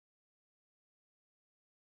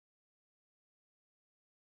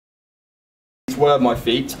were my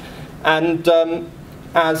feet. And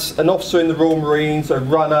as an officer in the Royal Marines, a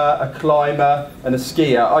runner, a climber and a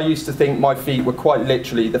skier, I used to think my feet were quite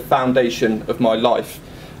literally the foundation of my life.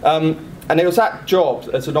 And it was that job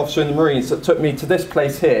as an officer in the Marines that took me to this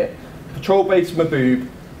place here, Patrol Base Mahbub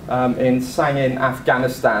in Sangin,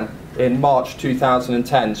 Afghanistan in March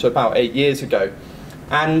 2010, so about 8 years ago.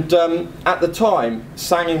 And at the time,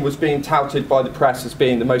 Sangin was being touted by the press as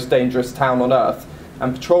being the most dangerous town on earth.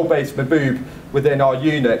 And Patrol Base Mahbub within our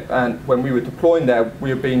unit, and when we were deploying there,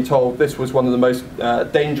 we were being told this was one of the most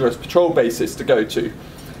dangerous patrol bases to go to.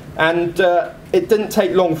 And it didn't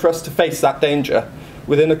take long for us to face that danger.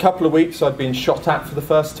 Within a couple of weeks, I'd been shot at for the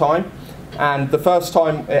first time. And the first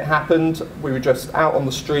time it happened, we were just out on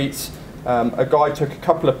the streets. A guy took a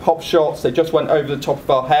couple of pop shots. They just went over the top of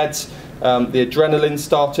our heads. The adrenaline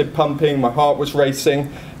started pumping. My heart was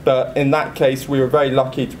racing. But in that case, we were very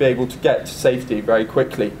lucky to be able to get to safety very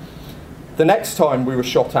quickly. The next time we were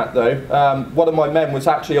shot at, though, one of my men was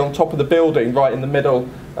actually on top of the building right in the middle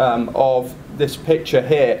of this picture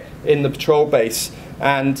here in the patrol base,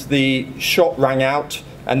 and the shot rang out,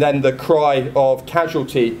 and then the cry of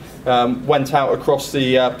casualty went out across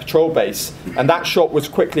the patrol base, and that shot was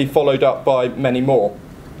quickly followed up by many more.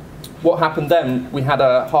 What happened then, we had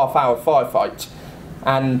a half-hour firefight.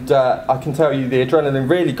 And I can tell you the adrenaline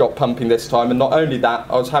really got pumping this time, and not only that,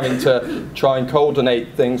 I was having to try and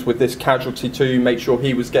coordinate things with this casualty too, make sure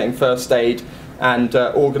he was getting first aid, and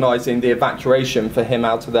organising the evacuation for him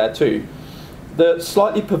out of there too. The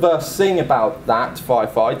slightly perverse thing about that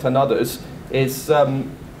firefight and others is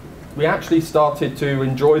we actually started to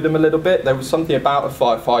enjoy them a little bit. There was something about a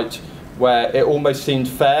firefight where it almost seemed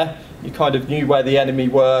fair. You kind of knew where the enemy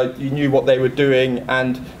were, you knew what they were doing,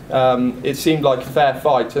 and it seemed like a fair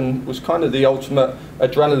fight and was kind of the ultimate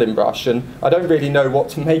adrenaline rush. And I don't really know what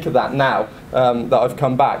to make of that now that I've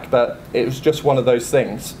come back, but it was just one of those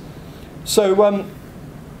things. So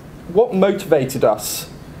what motivated us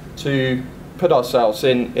to put ourselves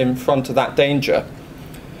in front of that danger?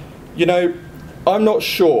 You know, I'm not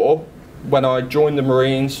sure when I joined the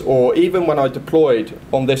Marines, or even when I deployed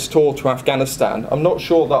on this tour to Afghanistan, I'm not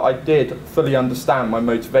sure that I did fully understand my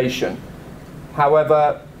motivation.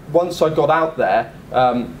 However, once I got out there,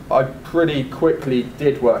 I pretty quickly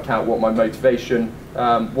did work out what my motivation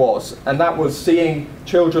was, and that was seeing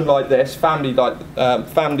children like this,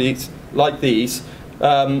 families like these,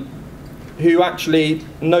 who actually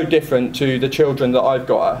no different to the children that I've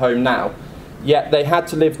got at home now. Yet they had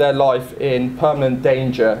to live their life in permanent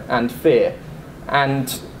danger and fear.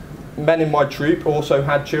 And men in my troop also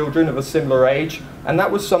had children of a similar age, and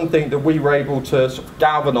that was something that we were able to sort of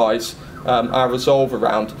galvanise our resolve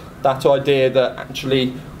around. That idea that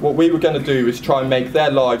actually what we were going to do is try and make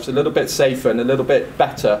their lives a little bit safer and a little bit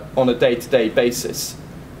better on a day-to-day basis.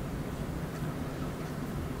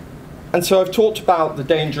 And so I've talked about the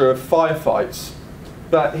danger of firefights,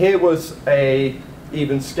 but here was a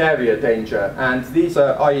even scarier danger, and these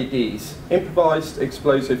are IEDs, improvised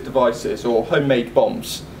explosive devices, or homemade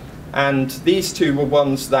bombs. And these two were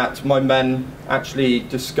ones that my men actually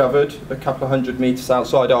discovered a couple of 100 metres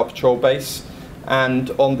outside our patrol base.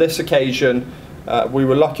 And on this occasion, we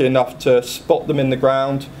were lucky enough to spot them in the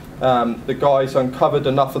ground. The guys uncovered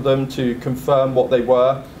enough of them to confirm what they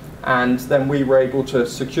were, and then we were able to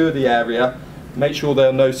secure the area, make sure there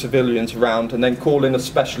are no civilians around, and then call in a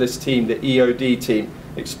specialist team, the EOD team,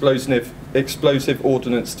 Explosive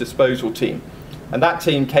Ordnance Disposal Team. And that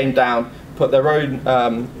team came down, put their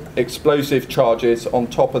own explosive charges on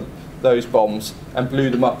top of those bombs and blew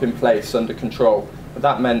them up in place under control. And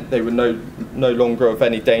that meant they were no longer of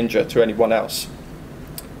any danger to anyone else.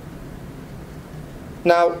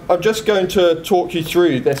 Now, I'm just going to talk you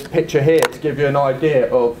through this picture here to give you an idea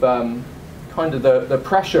of kind of the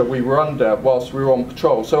pressure we were under whilst we were on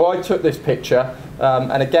patrol. So I took this picture,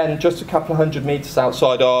 and again, just a couple of 100 metres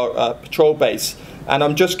outside our patrol base. And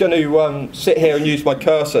I'm just going to sit here and use my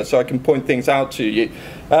cursor so I can point things out to you.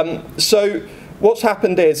 So what's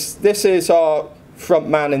happened is, this is our front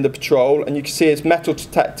man in the patrol, and you can see his metal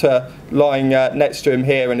detector lying next to him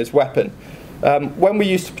here and his weapon. When we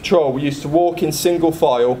used to patrol, we used to walk in single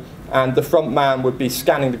file, and the front man would be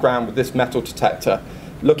scanning the ground with this metal detector,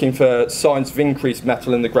 looking for signs of increased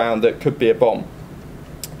metal in the ground that could be a bomb.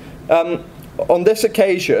 On this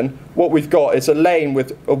occasion, what we've got is a lane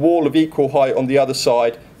with a wall of equal height on the other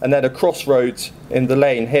side, and then a crossroads in the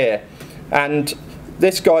lane here. And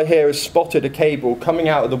this guy here has spotted a cable coming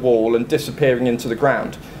out of the wall and disappearing into the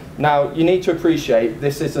ground. Now, you need to appreciate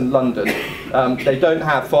this isn't London. They don't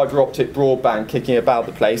have fibre optic broadband kicking about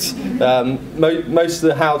the place. Most of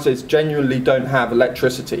the houses genuinely don't have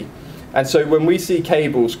electricity. And so when we see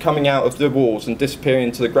cables coming out of the walls and disappearing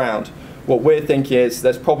into the ground, what we're thinking is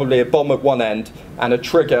there's probably a bomb at one end and a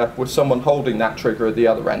trigger with someone holding that trigger at the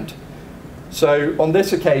other end. So on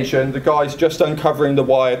this occasion, the guy's just uncovering the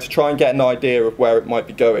wire to try and get an idea of where it might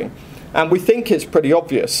be going. And we think it's pretty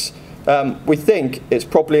obvious. We think it's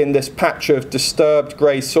probably in this patch of disturbed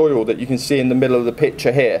grey soil that you can see in the middle of the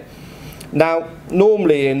picture here. Now,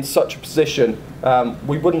 normally in such a position,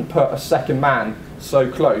 we wouldn't put a second man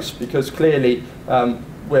so close, because clearly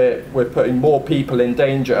we're putting more people in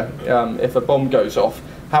danger if a bomb goes off.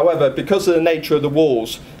 However, because of the nature of the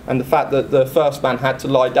walls and the fact that the first man had to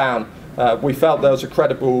lie down, we felt there was a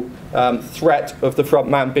credible threat of the front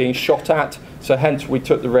man being shot at, so hence we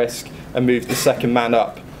took the risk and moved the second man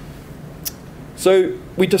up. So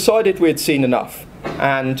we decided we had seen enough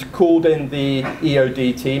and called in the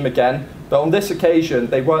EOD team again, but on this occasion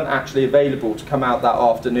they weren't actually available to come out that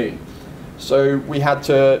afternoon. So we had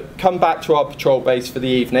to come back to our patrol base for the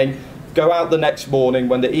evening, go out the next morning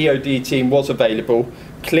when the EOD team was available,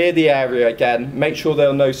 clear the area again, make sure there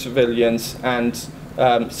are no civilians and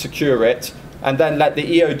secure it, and then let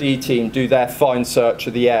the EOD team do their fine search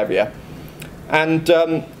of the area. And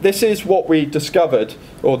this is what we discovered,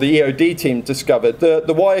 or the EOD team discovered.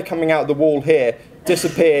 The wire coming out of the wall here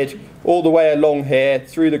disappeared all the way along here,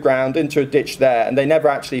 through the ground, into a ditch there, and they never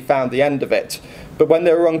actually found the end of it. But when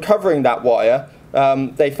they were uncovering that wire,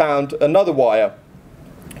 they found another wire,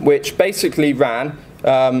 which basically ran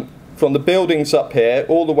from the buildings up here,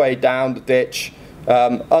 all the way down the ditch,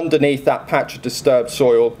 underneath that patch of disturbed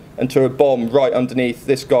soil, and to a bomb right underneath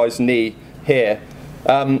this guy's knee here.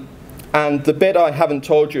 And the bit I haven't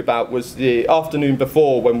told you about was the afternoon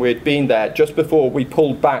before, when we had been there, just before we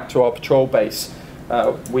pulled back to our patrol base.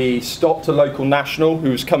 We stopped a local national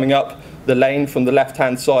who was coming up the lane from the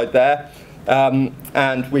left-hand side there,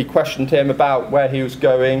 and we questioned him about where he was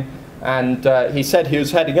going, and he said he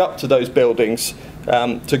was heading up to those buildings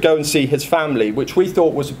to go and see his family, which we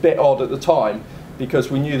thought was a bit odd at the time,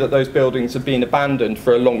 because we knew that those buildings had been abandoned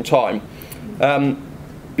for a long time.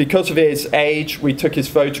 Because of his age, we took his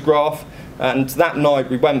photograph, and that night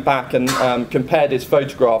we went back and compared his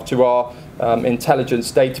photograph to our intelligence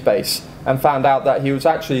database, and found out that he was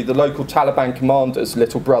actually the local Taliban commander's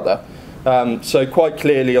little brother. So quite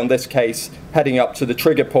clearly on this case, heading up to the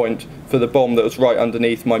trigger point for the bomb that was right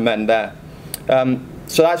underneath my men there.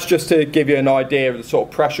 So that's just to give you an idea of the sort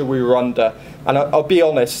of pressure we were under. And I'll be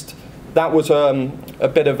honest, that was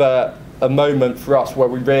a bit of a moment for us where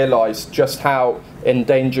we realised just how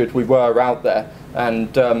endangered we were out there,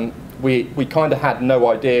 and we kind of had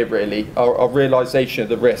no idea really. Our realisation of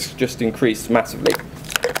the risk just increased massively.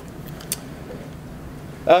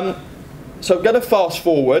 So I'm going to fast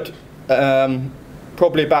forward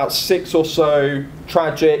probably about 6 or so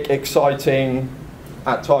tragic, exciting,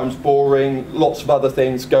 at times boring, lots of other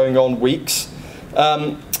things going on weeks,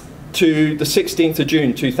 to the 16th of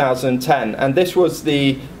June 2010, and this was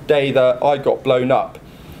the day that I got blown up.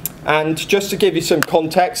 And just to give you some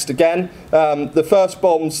context again, the first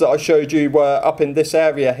bombs that I showed you were up in this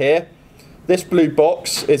area here. This blue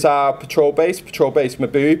box is our patrol base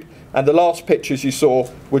Mahbub, and the last pictures you saw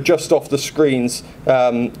were just off the screens,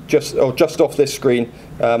 just off this screen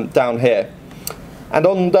down here. And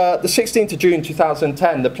on the 16th of June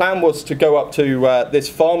 2010, the plan was to go up to this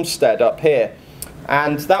farmstead up here,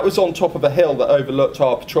 and that was on top of a hill that overlooked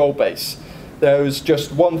our patrol base. There was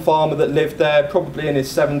just one farmer that lived there, probably in his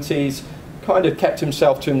 70s, kind of kept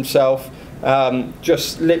himself to himself,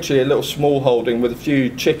 just literally a little small holding with a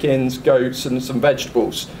few chickens, goats and some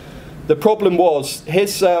vegetables. The problem was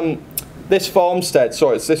this farmstead,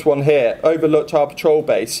 sorry, it's this one here, overlooked our patrol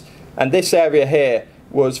base, and this area here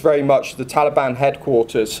was very much the Taliban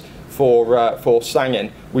headquarters for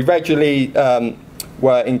Sangin. We regularly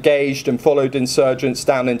were engaged and followed insurgents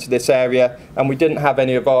down into this area, and we didn't have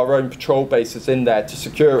any of our own patrol bases in there to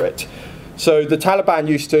secure it. So the Taliban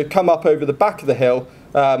used to come up over the back of the hill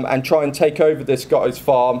and try and take over this guy's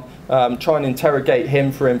farm, try and interrogate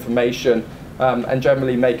him for information, and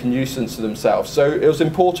generally make a nuisance of themselves. So it was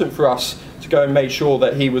important for us to go and make sure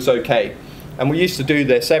that he was okay. And we used to do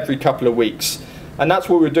this every couple of weeks. And that's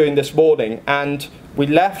what we were doing this morning. And we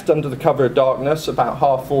left under the cover of darkness about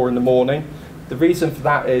 4:30 in the morning. The reason for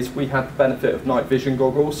that is we had the benefit of night vision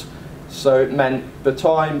goggles. So it meant the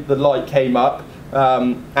time the light came up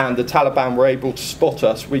and the Taliban were able to spot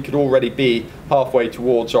us, we could already be halfway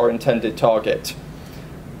towards our intended target.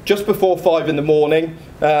 Just before 5 in the morning,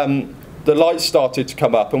 the lights started to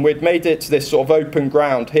come up, and we'd made it to this sort of open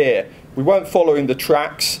ground here. We weren't following the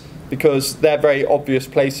tracks because they're very obvious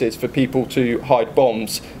places for people to hide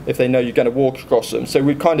bombs if they know you're going to walk across them. So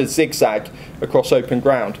we'd kind of zigzag across open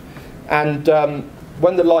ground. And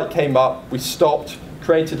when the light came up, we stopped,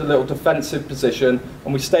 created a little defensive position,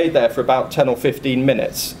 and we stayed there for about 10 or 15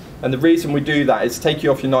 minutes. And the reason we do that is taking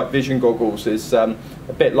off your night vision goggles is a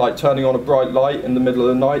bit like turning on a bright light in the middle of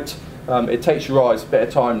the night. It takes your eyes a bit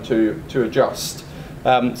of time to adjust.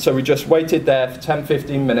 So we just waited there for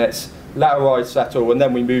 10-15 minutes, let our eyes settle, and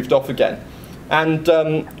then we moved off again. And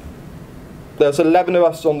there's 11 of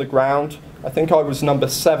us on the ground. I think I was number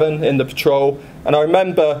 7 in the patrol, and I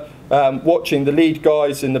remember watching the lead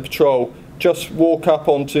guys in the patrol just walk up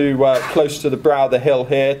onto close to the brow of the hill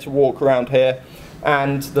here to walk around here.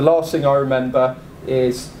 And the last thing I remember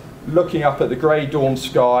is looking up at the grey dawn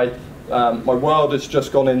sky. My world has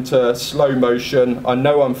just gone into slow motion. I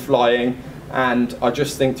know I'm flying, and I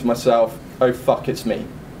just think to myself, oh fuck, it's me.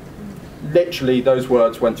 Literally, those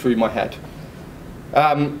words went through my head.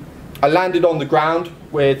 I landed on the ground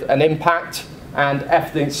with an impact, and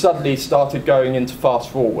everything suddenly started going into fast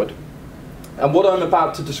forward. And what I'm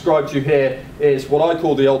about to describe to you here is what I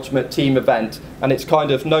call the ultimate team event, and it's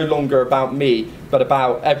kind of no longer about me, but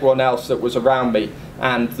about everyone else that was around me,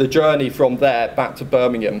 and the journey from there back to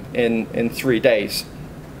Birmingham in 3 days.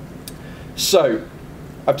 So,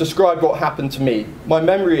 I've described what happened to me. My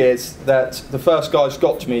memory is that the first guys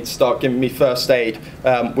got to me to start giving me first aid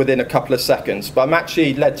within a couple of seconds, but I'm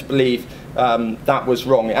actually led to believe that was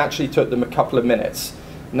wrong. It actually took them a couple of minutes.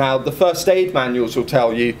 Now, the first aid manuals will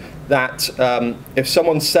tell you that if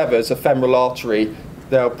someone severs a femoral artery,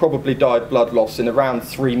 they'll probably die of blood loss in around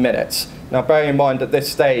 3 minutes. Now, bearing in mind at this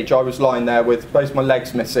stage, I was lying there with both my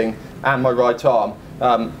legs missing and my right arm.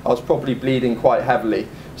 I was probably bleeding quite heavily.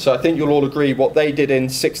 So I think you'll all agree what they did in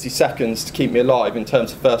 60 seconds to keep me alive in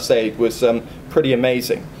terms of first aid was pretty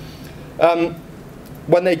amazing.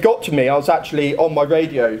 When they got to me, I was actually on my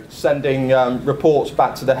radio sending reports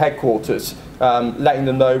back to the headquarters, letting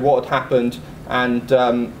them know what had happened and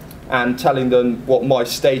telling them what my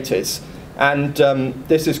state is. And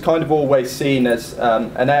this is kind of always seen as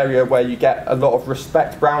an area where you get a lot of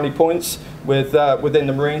respect brownie points within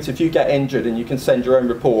the Marines. If you get injured and you can send your own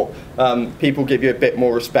report, people give you a bit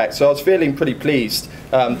more respect. So I was feeling pretty pleased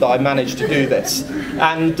that I managed to do this.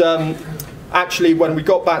 And actually, when we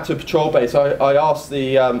got back to patrol base, I asked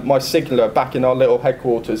my signaller back in our little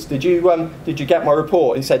headquarters, did you get my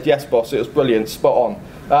report? He said, yes, boss, it was brilliant, spot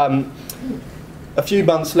on. A few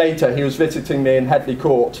months later, he was visiting me in Headley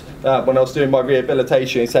Court when I was doing my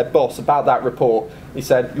rehabilitation. He said, boss, about that report, he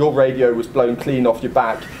said, your radio was blown clean off your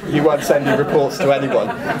back. You weren't sending reports to anyone.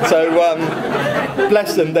 So,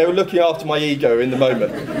 bless them, they were looking after my ego in the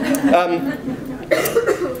moment.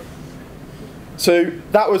 So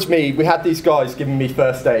that was me. We had these guys giving me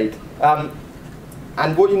first aid.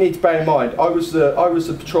 And what you need to bear in mind, I was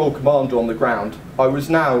the patrol commander on the ground. I was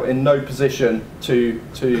now in no position to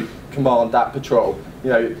command that patrol. You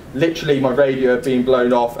know, literally my radio had been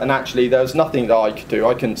blown off, and actually there was nothing that I could do.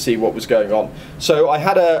 I couldn't see what was going on. So I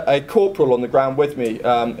had a corporal on the ground with me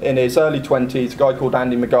in his early 20s, a guy called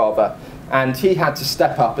Andy McGarver, and he had to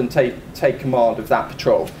step up and take command of that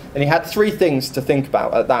patrol. And he had 3 things to think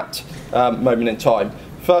about at that moment in time.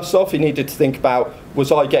 First off, he needed to think about,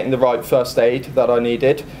 was I getting the right first aid that I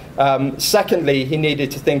needed? Secondly, he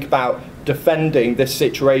needed to think about defending this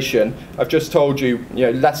situation. I've just told you,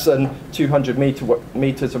 less than 200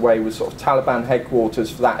 meters away was sort of Taliban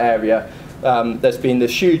headquarters for that area. There's been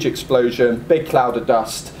this huge explosion, big cloud of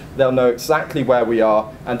dust. They'll know exactly where we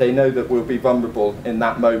are, and they know that we'll be vulnerable in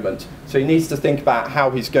that moment. So he needs to think about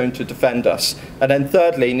how he's going to defend us. And then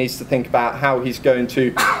thirdly, he needs to think about how he's going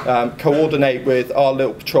to coordinate with our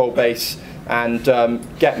little patrol base and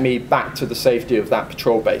get me back to the safety of that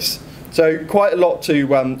patrol base. So quite a lot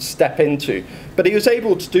to step into. But he was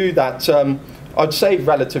able to do that, I'd say,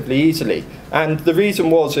 relatively easily. And the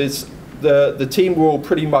reason is the team were all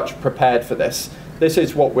pretty much prepared for this. This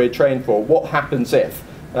is what we're trained for. What happens if?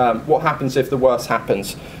 What happens if the worst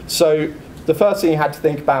happens? So the first thing he had to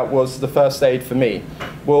think about was the first aid for me.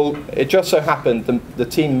 Well, it just so happened the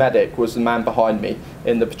team medic was the man behind me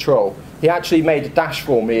in the patrol. He actually made a dash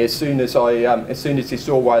for me as soon as he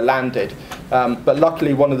saw where I landed. But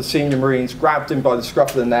luckily, one of the senior Marines grabbed him by the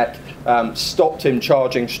scruff of the neck, stopped him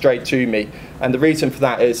charging straight to me. And the reason for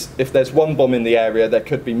that is, if there's one bomb in the area, there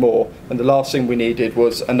could be more. And the last thing we needed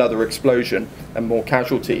was another explosion and more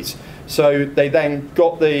casualties. So they then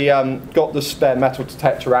got the spare metal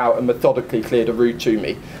detector out and methodically cleared a route to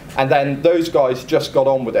me. And then those guys just got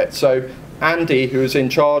on with it. So Andy, who is in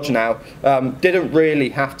charge now, didn't really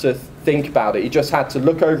have to think about it. He just had to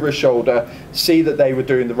look over his shoulder, see that they were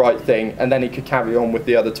doing the right thing, and then he could carry on with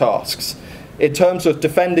the other tasks. In terms of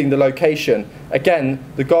defending the location, again,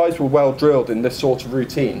 the guys were well drilled in this sort of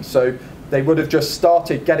routine. So they would have just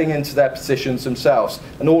started getting into their positions themselves.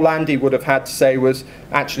 And all Andy would have had to say was,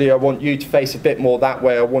 actually, I want you to face a bit more that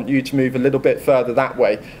way, I want you to move a little bit further that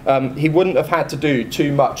way. He wouldn't have had to do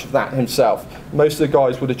too much of that himself. Most of the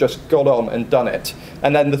guys would have just got on and done it.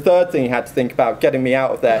 And then the third thing he had to think about, getting me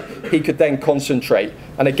out of there, he could then concentrate.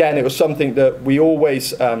 And again, it was something that we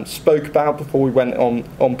always spoke about before we went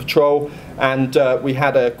on patrol. And we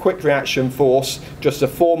had a quick reaction force, just a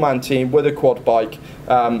 4-man team with a quad bike,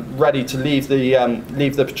 ready to leave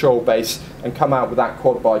the patrol base and come out with that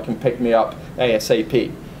quad bike and pick me up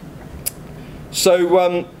ASAP.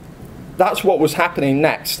 So that's what was happening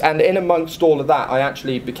next. And in amongst all of that, I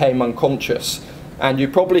actually became unconscious. And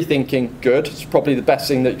you're probably thinking, good, it's probably the best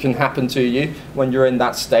thing that can happen to you when you're in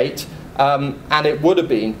that state. And it would have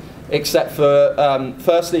been, except for,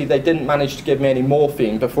 firstly, they didn't manage to give me any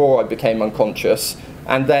morphine before I became unconscious.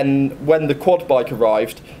 And then when the quad bike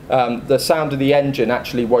arrived, the sound of the engine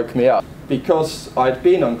actually woke me up. Because I'd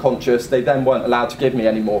been unconscious, they then weren't allowed to give me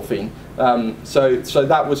any morphine. So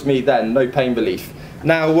that was me then, no pain relief.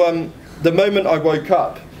 Now, the moment I woke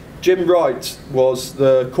up, Jim Wright was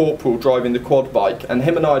the corporal driving the quad bike, and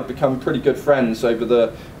him and I had become pretty good friends over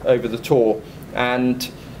the tour. And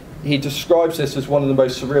he describes this as one of the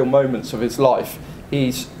most surreal moments of his life.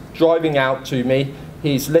 He's driving out to me,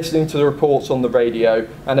 he's listening to the reports on the radio,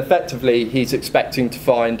 and effectively he's expecting to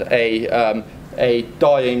find a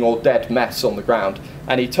dying or dead mess on the ground.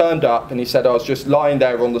 And he turned up and he said, I was just lying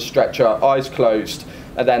there on the stretcher, eyes closed,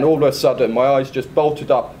 and then all of a sudden my eyes just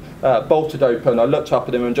bolted open. I looked up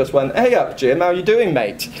at him and just went, "Hey up, Jim, how you doing,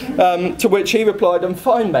 mate?" To which he replied, "I'm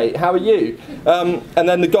fine, mate, how are you?" And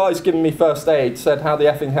then the guy's giving me first aid said, "How the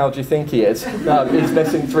effing hell do you think he is? He's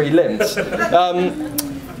missing 3 limbs."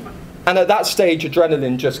 And at that stage,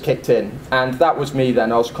 adrenaline just kicked in, and that was me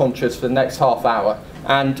then. I was conscious for the next half hour,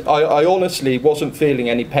 and I honestly wasn't feeling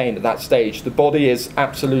any pain at that stage. The body is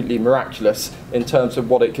absolutely miraculous in terms of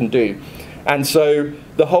what it can do. And so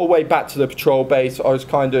the whole way back to the patrol base, I was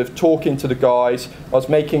kind of talking to the guys, I was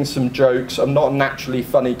making some jokes. I'm not a naturally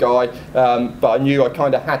funny guy, but I knew I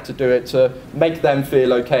kind of had to do it to make them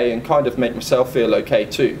feel okay and kind of make myself feel okay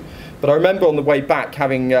too. But I remember on the way back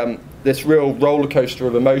having this real roller coaster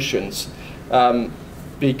of emotions,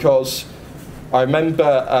 because I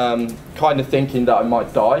remember kind of thinking that I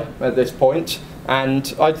might die at this point,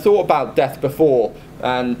 and I'd thought about death before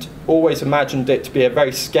and always imagined it to be a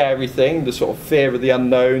very scary thing, the sort of fear of the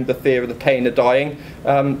unknown, the fear of the pain of dying.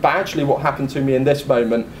 But actually what happened to me in this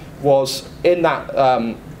moment was, in that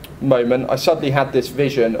moment, I suddenly had this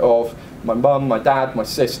vision of my mum, my dad, my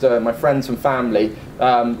sister, my friends and family,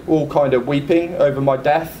 all kind of weeping over my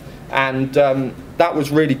death. And that was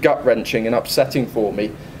really gut-wrenching and upsetting for me.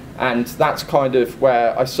 And that's kind of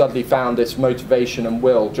where I suddenly found this motivation and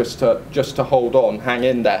will just to hold on, hang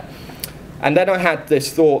in there. And then I had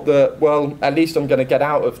this thought that, well, at least I'm going to get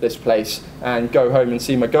out of this place and go home and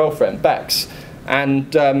see my girlfriend, Bex.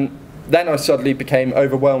 And then I suddenly became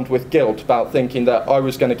overwhelmed with guilt about thinking that I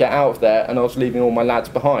was going to get out of there and I was leaving all my lads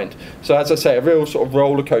behind. So as I say, a real sort of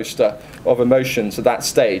roller coaster of emotions at that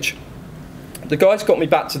stage. The guys got me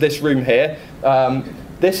back to this room here.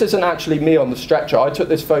 This isn't actually me on the stretcher. I took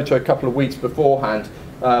this photo a couple of weeks beforehand.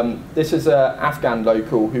 This is an Afghan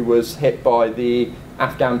local who was hit by the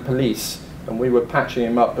Afghan police, and we were patching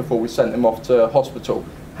him up before we sent him off to hospital.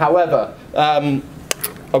 However, I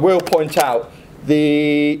will point out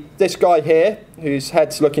this guy here, whose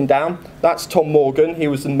head's looking down, that's Tom Morgan. He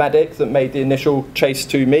was the medic that made the initial chase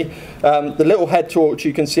to me. The little head torch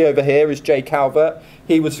you can see over here is Jay Calvert.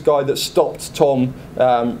 He was the guy that stopped Tom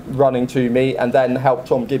running to me and then helped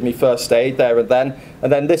Tom give me first aid there and then.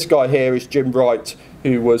 And then this guy here is Jim Wright,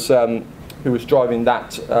 who was driving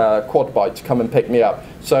that quad bike to come and pick me up.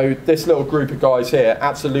 So this little group of guys here,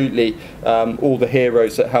 absolutely all the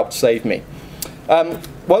heroes that helped save me.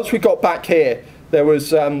 Once we got back here, there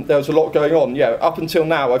was a lot going on. Yeah, up until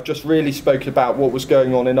now, I've just really spoken about what was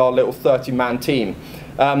going on in our little 30-man team.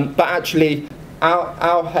 But actually,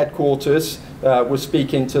 our headquarters was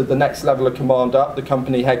speaking to the next level of command up, the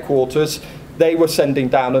company headquarters. They were sending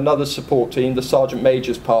down another support team, the Sergeant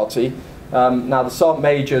Major's party. Now, the Sergeant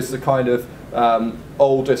Major's the kind of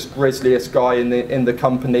oldest, grisliest guy in the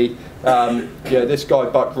company. This guy,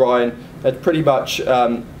 Buck Ryan, had pretty much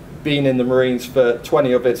been in the Marines for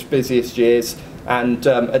 20 of its busiest years, and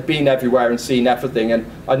had been everywhere and seen everything. And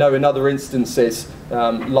I know in other instances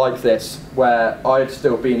like this, where I had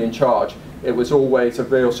still been in charge, it was always a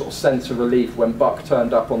real sort of sense of relief when Buck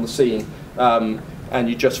turned up on the scene, and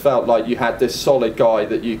you just felt like you had this solid guy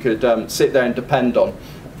that you could sit there and depend on.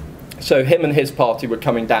 So him and his party were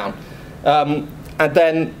coming down. And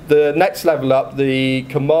then the next level up, the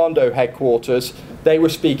commando headquarters, they were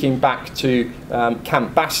speaking back to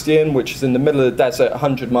Camp Bastion, which is in the middle of the desert,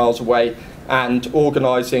 100 miles away, and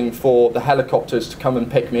organising for the helicopters to come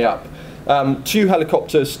and pick me up. 2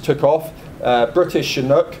 helicopters took off, British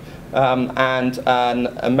Chinook and an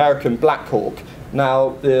American Black Hawk.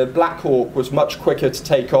 Now, the Black Hawk was much quicker to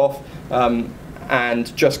take off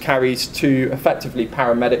and just carries 2 effectively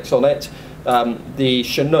paramedics on it. The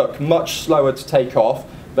Chinook, much slower to take off,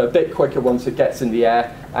 but a bit quicker once it gets in the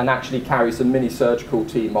air, and actually carries a mini surgical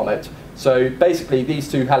team on it. So basically these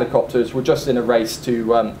 2 helicopters were just in a race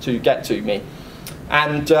to get to me.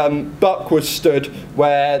 And Buck was stood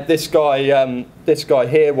where this guy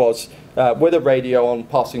here was with a radio on,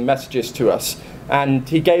 passing messages to us. And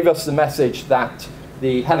he gave us the message that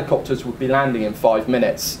the helicopters would be landing in 5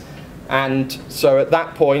 minutes. And so at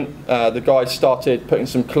that point, the guys started putting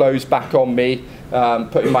some clothes back on me,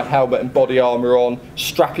 putting my helmet and body armour on,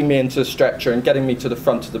 strapping me into the stretcher and getting me to the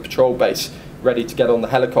front of the patrol base, ready to get on the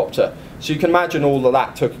helicopter. So you can imagine all of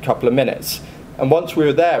that took a couple of minutes. And once we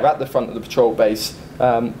were there at the front of the patrol base,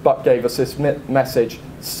 Buck gave us this message,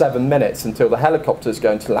 7 minutes until the helicopter is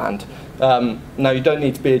going to land. Now, you don't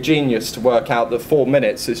need to be a genius to work out that 4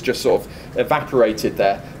 minutes is just sort of evaporated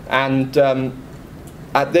there. And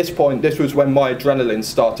at this point, this was when my adrenaline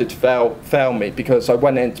started to fail me, because I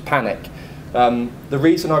went into panic. The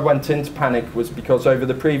reason I went into panic was because over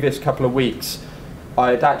the previous couple of weeks,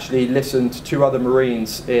 I had actually listened to 2 other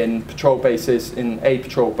Marines in patrol bases, in a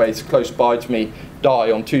patrol base close by to me,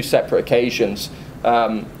 die on 2 separate occasions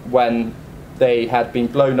when they had been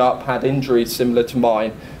blown up, had injuries similar to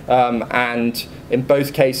mine, and in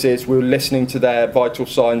both cases we were listening to their vital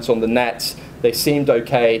signs on the nets. They seemed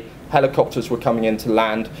okay. Helicopters were coming in to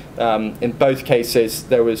land. In both cases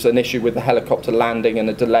there was an issue with the helicopter landing and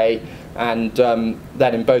a delay, and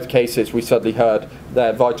then in both cases we suddenly heard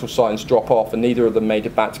their vital signs drop off, and neither of them made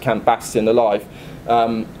it back to Camp Bastion alive.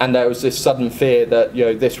 And there was this sudden fear that, you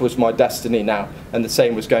know, this was my destiny now, and the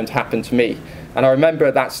same was going to happen to me. And I remember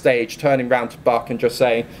at that stage turning round to Buck and just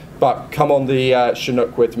saying, Buck, come on the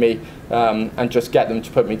Chinook with me and just get them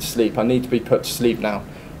to put me to sleep. I need to be put to sleep now.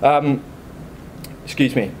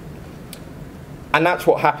 Excuse me. And that's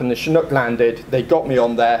what happened. The Chinook landed, they got me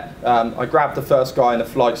on there. I grabbed the first guy in a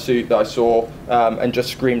flight suit that I saw and just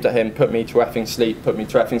screamed at him, put me to effing sleep, put me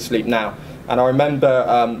to effing sleep now. And I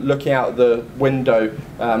remember looking out the window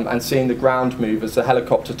and seeing the ground move as the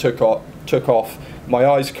helicopter took off. My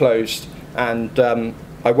eyes closed, and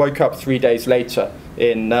I woke up 3 days later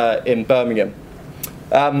in Birmingham.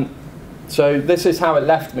 So this is how it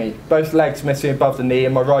left me. Both legs missing above the knee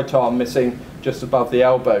and my right arm missing just above the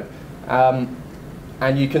elbow.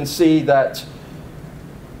 And you can see that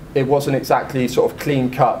it wasn't exactly sort of clean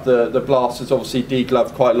cut. The blast has obviously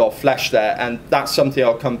degloved quite a lot of flesh there, and that's something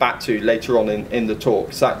I'll come back to later on in the talk,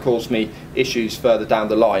 because that caused me issues further down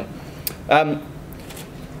the line.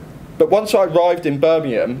 But once I arrived in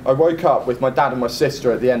Birmingham, I woke up with my dad and my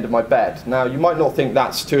sister at the end of my bed. Now, you might not think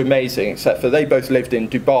that's too amazing, except for they both lived in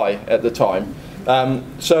Dubai at the time.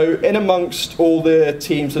 So in amongst all the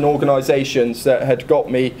teams and organisations that had got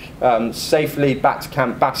me safely back to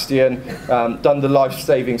Camp Bastion, done the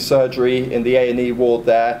life-saving surgery in the A&E ward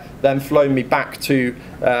there, then flown me back to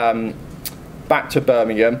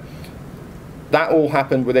Birmingham, that all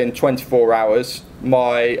happened within 24 hours.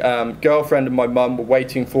 My girlfriend and my mum were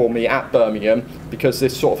waiting for me at Birmingham, because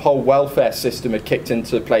this sort of whole welfare system had kicked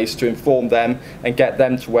into place to inform them and get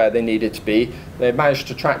them to where they needed to be. They managed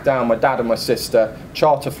to track down my dad and my sister,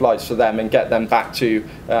 charter flights for them and get them back to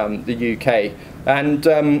the UK. And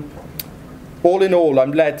all in all,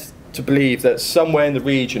 I'm led to believe that somewhere in the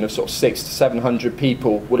region of sort of 600 to 700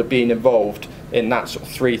 people would have been involved in that sort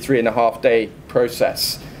of 3.5 day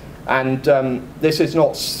process. And this is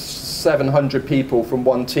not 700 people from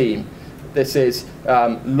one team. This is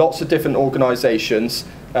lots of different organisations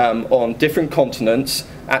on different continents,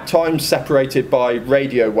 at times separated by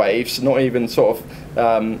radio waves, not even sort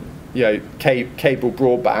of you know, cable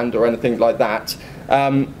broadband or anything like that.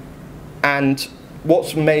 And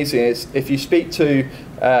what's amazing is if you speak to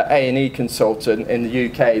A&E consultant in the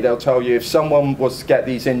UK, they'll tell you if someone was to get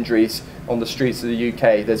these injuries on the streets of the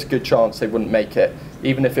UK, there's a good chance they wouldn't make it,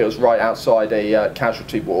 even if it was right outside a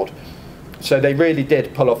casualty ward. So they really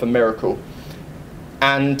did pull off a miracle.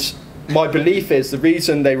 And my belief is the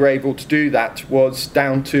reason they were able to do that was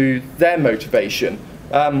down to their motivation.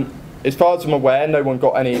 As far as I'm aware, no one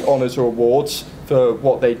got any honours or awards for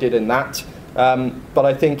what they did in that. But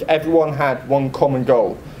I think everyone had one common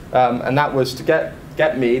goal, and that was to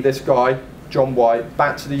get me, this guy, John White,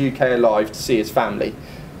 back to the UK alive to see his family.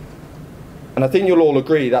 And I think you'll all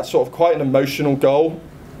agree that's sort of quite an emotional goal.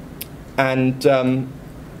 And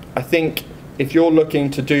I think if you're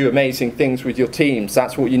looking to do amazing things with your teams,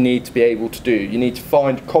 that's what you need to be able to do. You need to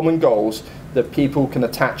find common goals that people can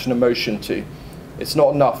attach an emotion to. It's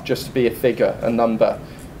not enough just to be a figure, a number,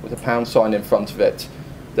 with a pound sign in front of it.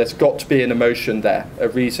 There's got to be an emotion there, a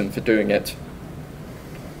reason for doing it.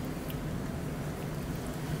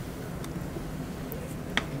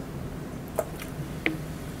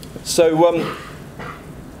 So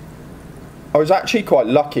I was actually quite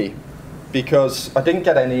lucky because I didn't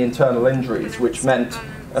get any internal injuries, which meant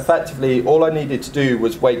effectively all I needed to do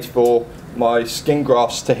was wait for my skin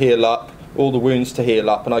grafts to heal up, all the wounds to heal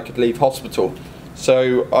up, and I could leave hospital.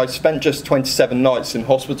 So I spent just 27 nights in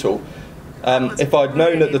hospital. If I'd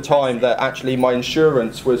known at the time that actually my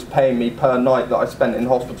insurance was paying me per night that I spent in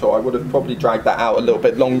hospital, I would have probably dragged that out a little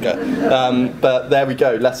bit longer. But there we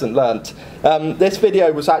go, lesson learnt. This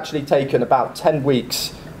video was actually taken about 10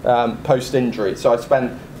 weeks post-injury. So I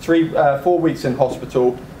spent 4 weeks in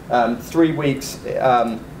hospital, 3 weeks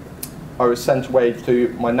I was sent away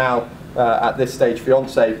to my now, at this stage,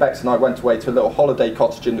 fiance. Bex and I went away to a little holiday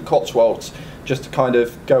cottage in the Cotswolds just to kind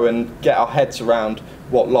of go and get our heads around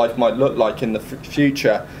what life might look like in the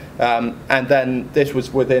future. And then this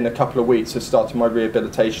was within a couple of weeks of starting my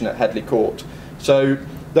rehabilitation at Headley Court. So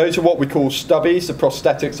those are what we call stubbies, the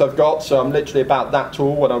prosthetics I've got. So I'm literally about that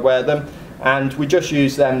tall when I wear them. And we just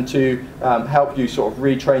use them to help you sort of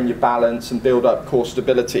retrain your balance and build up core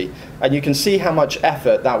stability. And you can see how much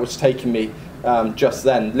effort that was taking me just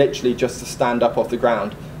then, literally just to stand up off the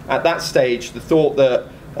ground. At that stage, the thought that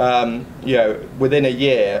you know, within a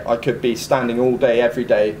year I could be standing all day, every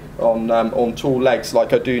day on tall legs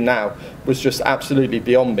like I do now was just absolutely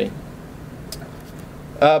beyond me.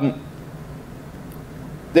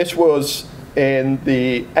 This was in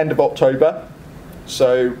the end of October.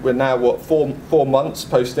 So we're now, what, four months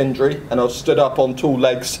post-injury, and I was stood up on tall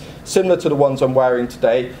legs, similar to the ones I'm wearing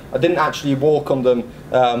today. I didn't actually walk on them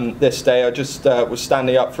this day, I just was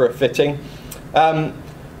standing up for a fitting.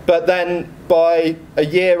 But then by a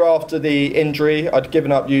year after the injury, I'd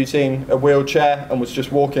given up using a wheelchair and was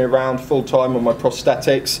just walking around full-time on my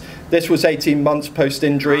prosthetics. This was 18 months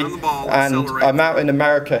post-injury, and I'm out in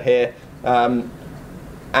America here.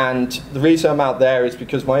 And the reason I'm out there is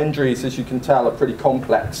because my injuries, as you can tell, are pretty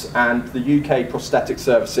complex, and the UK prosthetic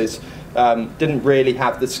services didn't really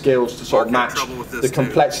have the skills to sort of match the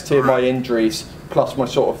complexity of my injuries, plus my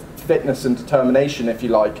sort of fitness and determination, if you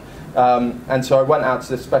like. And so I went out to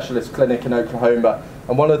this specialist clinic in Oklahoma,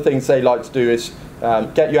 and one of the things they like to do is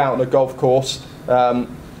get you out on a golf course,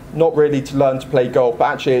 not really to learn to play golf,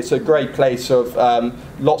 but actually it's a great place of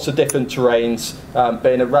lots of different terrains,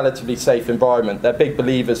 but in a relatively safe environment. They're big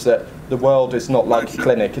believers that the world is not like a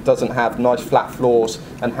clinic. It doesn't have nice flat floors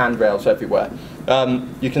and handrails everywhere.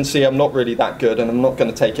 You can see I'm not really that good, and I'm not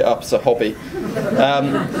going to take it up as a hobby.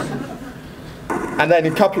 And then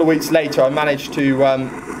a couple of weeks later I managed to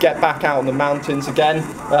get back out on the mountains again.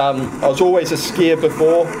 I was always a skier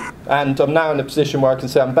before, and I'm now in a position where I can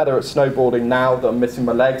say I'm better at snowboarding now that I'm missing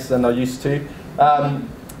my legs than I used to.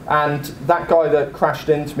 And that guy that crashed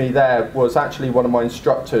into me there was actually one of my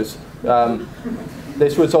instructors.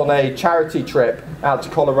 This was on a charity trip out to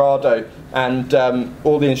Colorado, and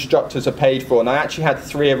all the instructors are paid for, and I actually had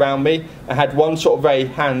 3 around me. I had one sort of very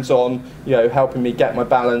hands-on, you know, helping me get my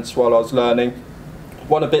balance while I was learning.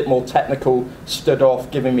 One a bit more technical, stood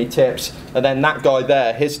off, giving me tips, and then that guy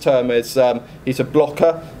there, his term is he's a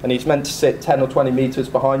blocker, and he's meant to sit 10 or 20 meters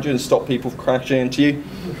behind you and stop people from crashing into you.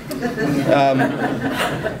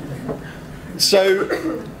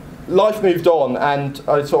 So life moved on, and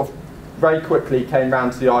I sort of very quickly came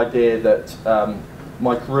round to the idea that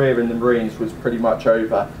my career in the Marines was pretty much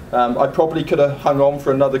over. I probably could have hung on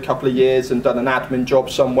for another couple of years and done an admin job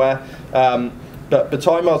somewhere. But by the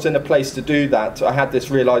time I was in a place to do that, I had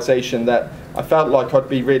this realization that I felt like I'd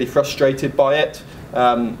be really frustrated by it.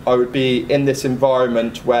 I would be in this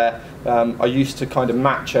environment where I used to kind of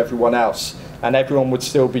match everyone else, and everyone would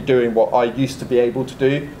still be doing what I used to be able to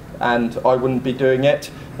do, and I wouldn't be doing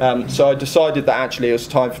it. So I decided that actually it was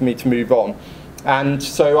time for me to move on. And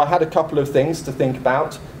so I had a couple of things to think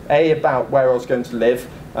about. A, about where I was going to live,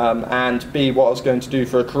 and B, what I was going to do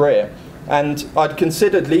for a career. And I'd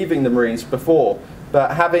considered leaving the Marines before,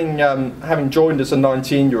 but having joined as a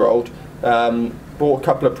 19-year-old, bought a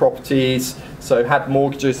couple of properties, so had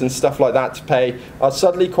mortgages and stuff like that to pay, I was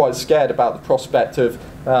suddenly quite scared about the prospect of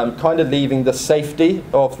kind of leaving the safety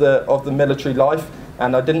of the military life,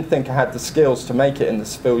 and I didn't think I had the skills to make it in the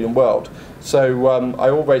civilian world. So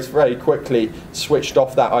I always very quickly switched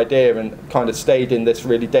off that idea and kind of stayed in this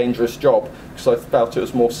really dangerous job because I felt it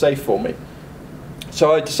was more safe for me.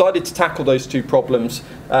 So I decided to tackle those two problems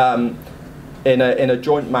in a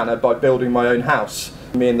joint manner by building my own house.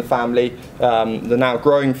 Me and the family, the now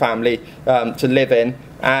growing family, to live in,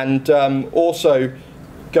 and also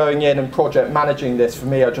going in and project managing this for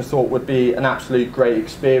me, I just thought would be an absolute great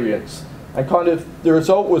experience. And kind of the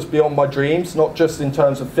result was beyond my dreams, not just in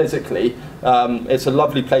terms of physically. It's a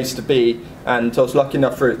lovely place to be, and I was lucky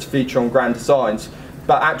enough for it to feature on Grand Designs.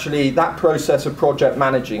 But actually, that process of project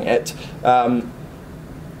managing it,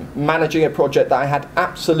 managing a project that I had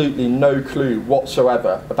absolutely no clue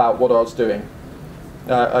whatsoever about what I was doing.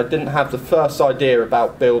 I didn't have the first idea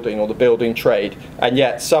about building or the building trade, and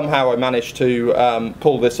yet somehow I managed to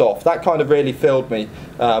pull this off. That kind of really filled me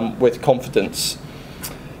with confidence.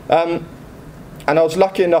 And I was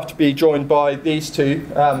lucky enough to be joined by these two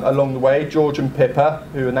along the way, George and Pippa,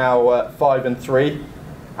 who are now 5 and 3.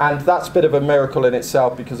 And that's a bit of a miracle in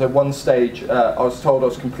itself, because at one stage I was told I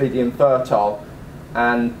was completely infertile,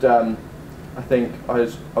 and I think I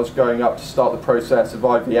was going up to start the process of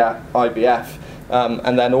IVF.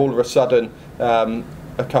 And then all of a sudden,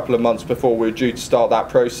 a couple of months before we were due to start that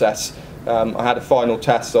process, I had a final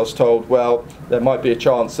test. I was told, well, there might be a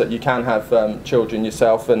chance that you can have children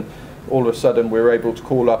yourself, and all of a sudden we were able to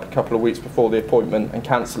call up a couple of weeks before the appointment and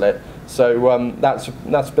cancel it. So that's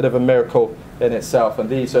a bit of a miracle in itself, and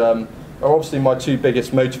these are obviously my two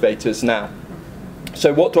biggest motivators now.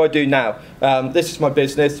 So what do I do now? This is my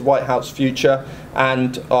business, the White House Future,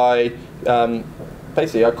 and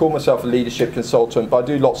basically I call myself a leadership consultant, but I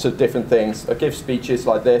do lots of different things. I give speeches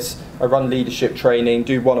like this, I run leadership training,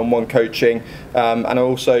 do one-on-one coaching, and I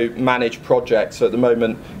also manage projects. So at the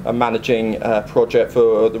moment I'm managing a project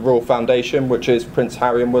for the Royal Foundation, which is Prince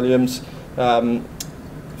Harry and William's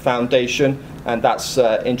foundation, and that's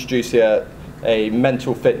introducing a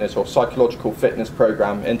mental fitness or psychological fitness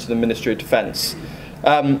program into the Ministry of Defence.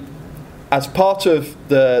 As part of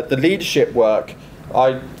the leadership work,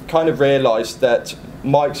 I kind of realised that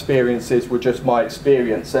my experiences were just my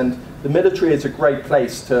experience, and the military is a great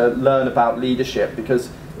place to learn about leadership, because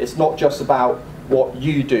it's not just about what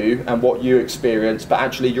you do and what you experience, but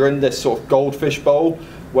actually you're in this sort of goldfish bowl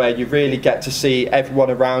where you really get to see everyone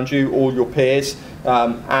around you, all your peers,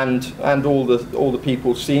 and all the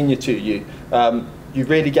people senior to you. You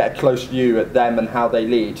really get a close view at them and how they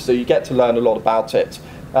lead, so you get to learn a lot about it.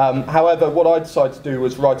 However, what I decided to do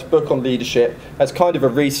was write a book on leadership as kind of a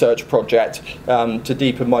research project to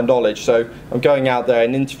deepen my knowledge. So I'm going out there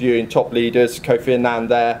and interviewing top leaders, Kofi Annan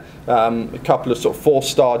there, a couple of sort of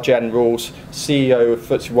 4-star generals, CEO of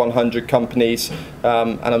FTSE 100 companies,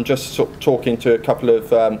 and I'm just sort of talking to a couple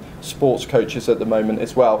of sports coaches at the moment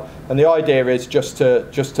as well. And the idea is just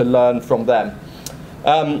to learn from them.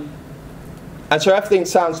 And so everything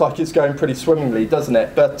sounds like it's going pretty swimmingly, doesn't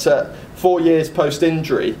it? But 4 years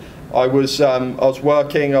post-injury, I was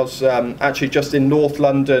working. I was actually just in North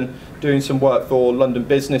London doing some work for London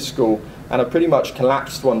Business School, and I pretty much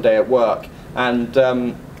collapsed one day at work. And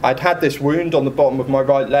I'd had this wound on the bottom of my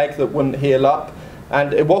right leg that wouldn't heal up.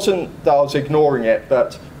 And it wasn't that I was ignoring it,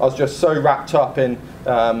 but I was just so wrapped up in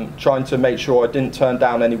trying to make sure I didn't turn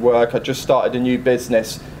down any work. I just started a new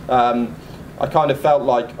business. I kind of felt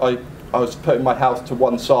like I was putting my health to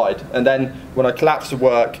one side, and then when I collapsed at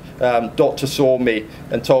work, doctor saw me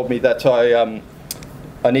and told me that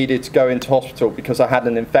I needed to go into hospital because I had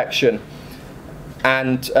an infection.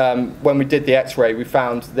 And when we did the X-ray, we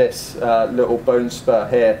found this little bone spur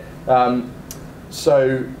here.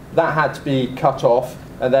 So that had to be cut off,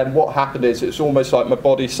 and then what happened is it's almost like my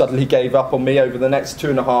body suddenly gave up on me. Over the next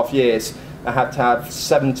 2.5 years, I had to have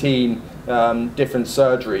 17 different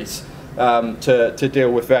surgeries. To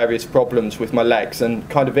deal with various problems with my legs, and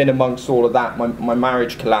kind of in amongst all of that, my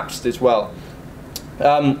marriage collapsed as well.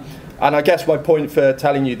 And I guess my point for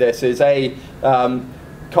telling you this is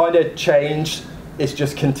kind of change is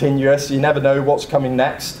just continuous. You never know what's coming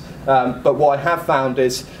next. But what I have found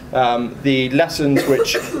is the lessons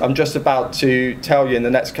which I'm just about to tell you in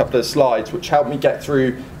the next couple of slides, which helped me get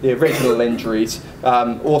through the original injuries,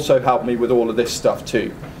 also helped me with all of this stuff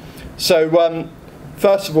too. So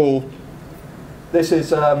first of all, this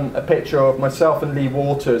is a picture of myself and Lee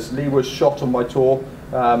Waters. Lee was shot on my tour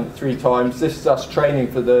 3 times. This is us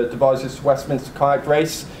training for the Devizes Westminster Kayak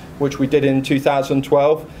Race, which we did in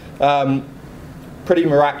 2012. Pretty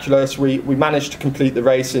miraculous. We managed to complete the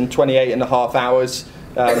race in 28.5 hours.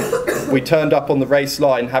 We turned up on the race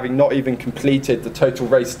line having not even completed the total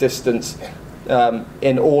race distance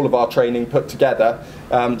in all of our training put together.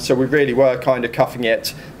 So we really were kind of cuffing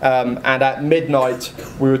it. And at midnight,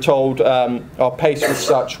 we were told our pace was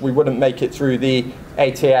such we wouldn't make it through the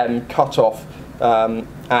 8 AM cut-off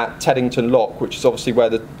at Teddington Lock, which is obviously where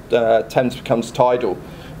the Thames becomes tidal.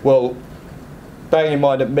 Well, bearing in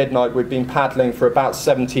mind at midnight we'd been paddling for about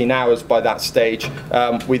 17 hours by that stage.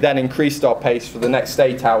 We then increased our pace for the next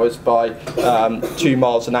 8 hours by 2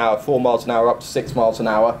 miles an hour, 4 miles an hour, up to 6 miles an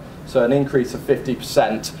hour. So an increase of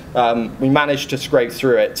 50%. We managed to scrape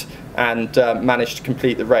through it and managed to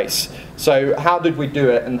complete the race. So how did we do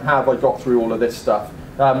it, and how have I got through all of this stuff?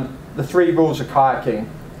 The 3 rules of kayaking,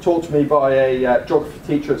 taught to me by a geography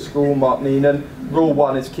teacher at school, Mark Neenan. Rule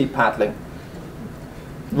 1 is keep paddling.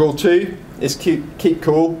 Rule 2 is keep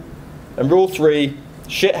cool. And rule 3,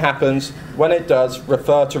 shit happens. When it does,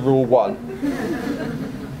 refer to rule 1.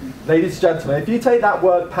 Ladies and gentlemen, if you take that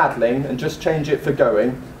word paddling and just change it for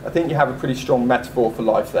going, I think you have a pretty strong metaphor for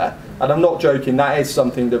life there. And I'm not joking, that is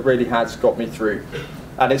something that really has got me through.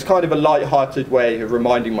 And it's kind of a light-hearted way of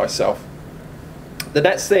reminding myself. The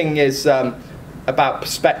next thing is about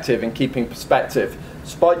perspective and keeping perspective.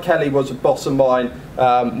 Spike Kelly was a boss of mine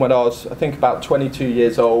when I was, I think, about 22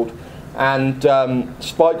 years old. And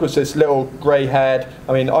Spike was this little grey-haired,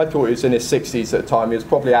 I mean, I thought he was in his 60s at the time. He was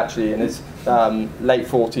probably actually in his late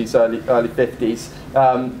 40s, early 50s.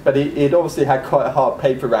 But he'd obviously had quite a hard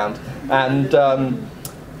paper round. And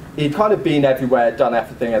he'd kind of been everywhere, done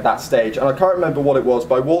everything at that stage. And I can't remember what it was,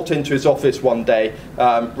 but I walked into his office one day,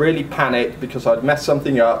 really panicked because I'd messed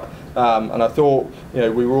something up. And I thought,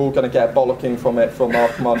 we were all going to get a bollocking from it from our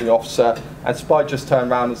commanding officer. And Spike just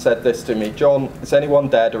turned around and said this to me: "John, is anyone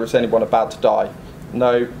dead or is anyone about to die?"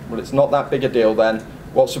 "No." "Well, it's not that big a deal then.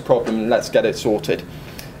 What's the problem? Let's get it sorted."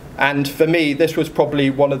 And for me, this was probably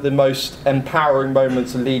one of the most empowering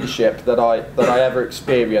moments of leadership that I ever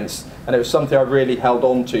experienced. And it was something I really held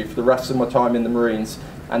on to for the rest of my time in the Marines.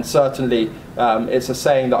 And certainly, it's a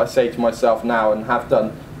saying that I say to myself now and have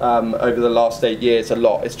done over the last 8 years a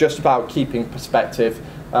lot. It's just about keeping perspective,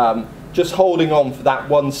 just holding on for that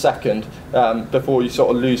 1 second before you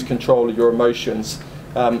sort of lose control of your emotions,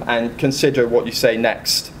 and consider what you say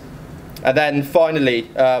next. And then finally,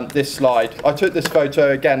 this slide. I took this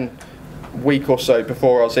photo again a week or so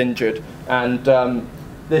before I was injured, and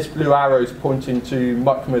this blue arrow is pointing to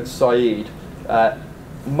Mahmoud Saeed.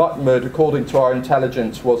 Mahmoud, according to our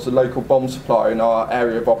intelligence, was the local bomb supplier in our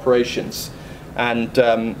area of operations.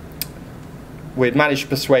 And we'd managed to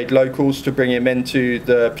persuade locals to bring him into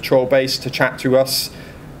the patrol base to chat to us,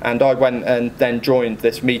 and I went and then joined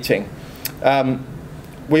this meeting.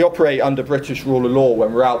 We operate under British rule of law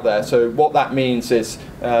when we're out there, so what that means is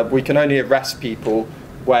we can only arrest people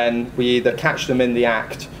when we either catch them in the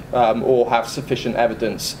act or have sufficient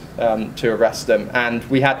evidence to arrest them, and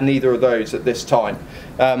we had neither of those at this time.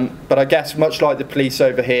 But I guess much like the police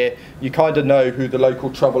over here, you kind of know who the local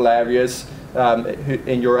trouble areas who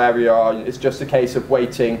in your area are. It's just a case of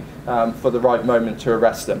waiting for the right moment to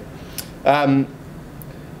arrest them.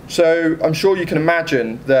 So I'm sure you can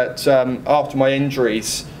imagine that after my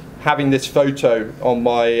injuries, having this photo on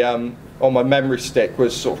my memory stick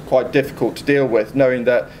was sort of quite difficult to deal with, knowing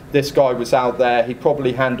that this guy was out there. He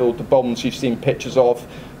probably handled the bombs you've seen pictures of,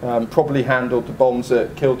 probably handled the bombs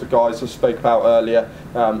that killed the guys I spoke about earlier,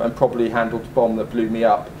 and probably handled the bomb that blew me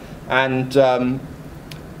up. And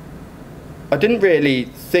I didn't really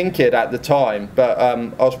think it at the time, but I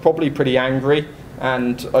was probably pretty angry.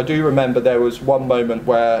 And I do remember there was one moment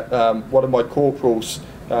where one of my corporals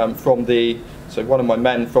one of my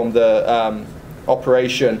men from the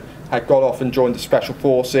operation had got off and joined the Special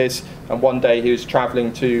Forces, and one day he was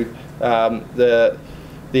travelling to the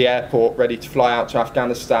airport ready to fly out to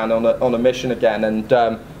Afghanistan on a mission again,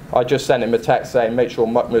 and I just sent him a text saying, "Make sure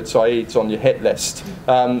Mahmoud Saeed's on your hit list."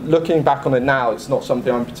 Looking back on it now, it's not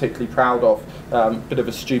something I'm particularly proud of. Bit of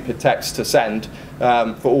a stupid text to send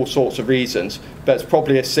for all sorts of reasons, but it's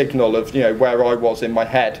probably a signal of where I was in my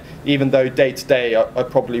head, even though day to day I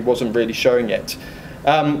probably wasn't really showing it.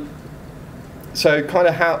 So kind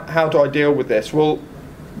of how do I deal with this? Well,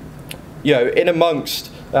 in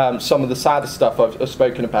amongst some of the saddest stuff I've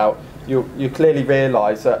spoken about, you clearly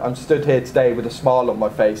realise that I'm stood here today with a smile on my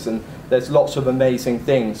face, and there's lots of amazing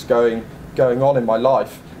things going on in my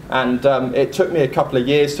life. And it took me a couple of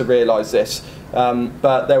years to realise this,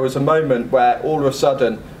 but there was a moment where all of a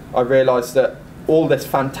sudden I realised that all this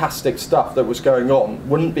fantastic stuff that was going on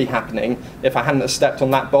wouldn't be happening if I hadn't have stepped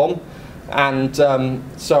on that bomb. And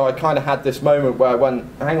so I kind of had this moment where I went,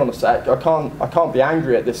 hang on a sec, I can't be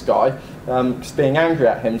angry at this guy, because being angry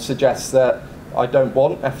at him suggests that I don't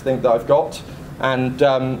want everything that I've got. And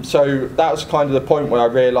so that was kind of the point where I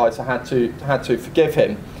realised I had to forgive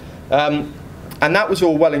him. And that was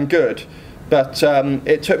all well and good, but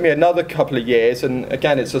it took me another couple of years, and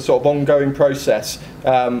again it's a sort of ongoing process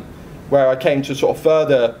where I came to sort of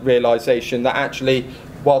further realisation that actually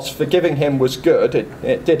whilst forgiving him was good,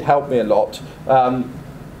 it did help me a lot,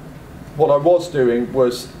 what I was doing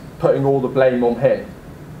was putting all the blame on him.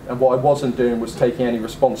 And what I wasn't doing was taking any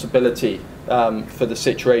responsibility for the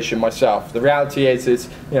situation myself. The reality is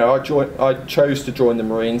you know, I chose to join the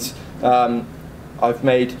Marines. I've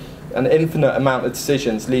made an infinite amount of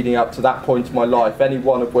decisions leading up to that point in my life, any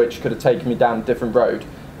one of which could have taken me down a different road.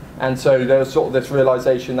 And so there was sort of this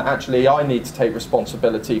realization that actually I need to take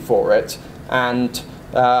responsibility for it. And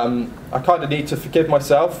I kind of need to forgive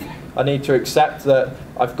myself. I need to accept that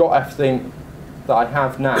I've got everything that I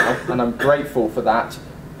have now, and I'm grateful for that,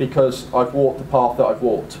 because I've walked the path that I've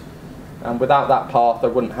walked. And without that path, I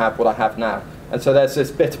wouldn't have what I have now. And so there's this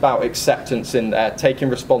bit about acceptance in there, taking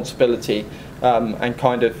responsibility and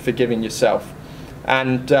kind of forgiving yourself.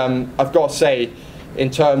 And I've got to say, in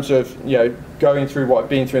terms of, you know, going through what I've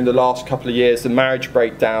been through in the last couple of years, the marriage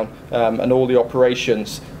breakdown and all the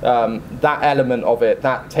operations, that element of it,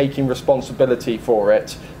 that taking responsibility for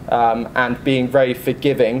it, and being very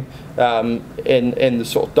forgiving in the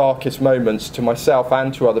sort of darkest moments to myself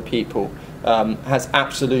and to other people, has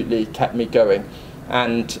absolutely kept me going.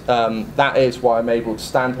 And that is why I'm able to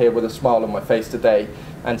stand here with a smile on my face today.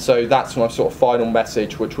 And so that's my sort of final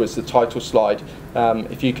message, which was the title slide.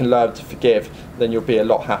 If you can learn to forgive, then you'll be a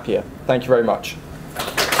lot happier. Thank you very much.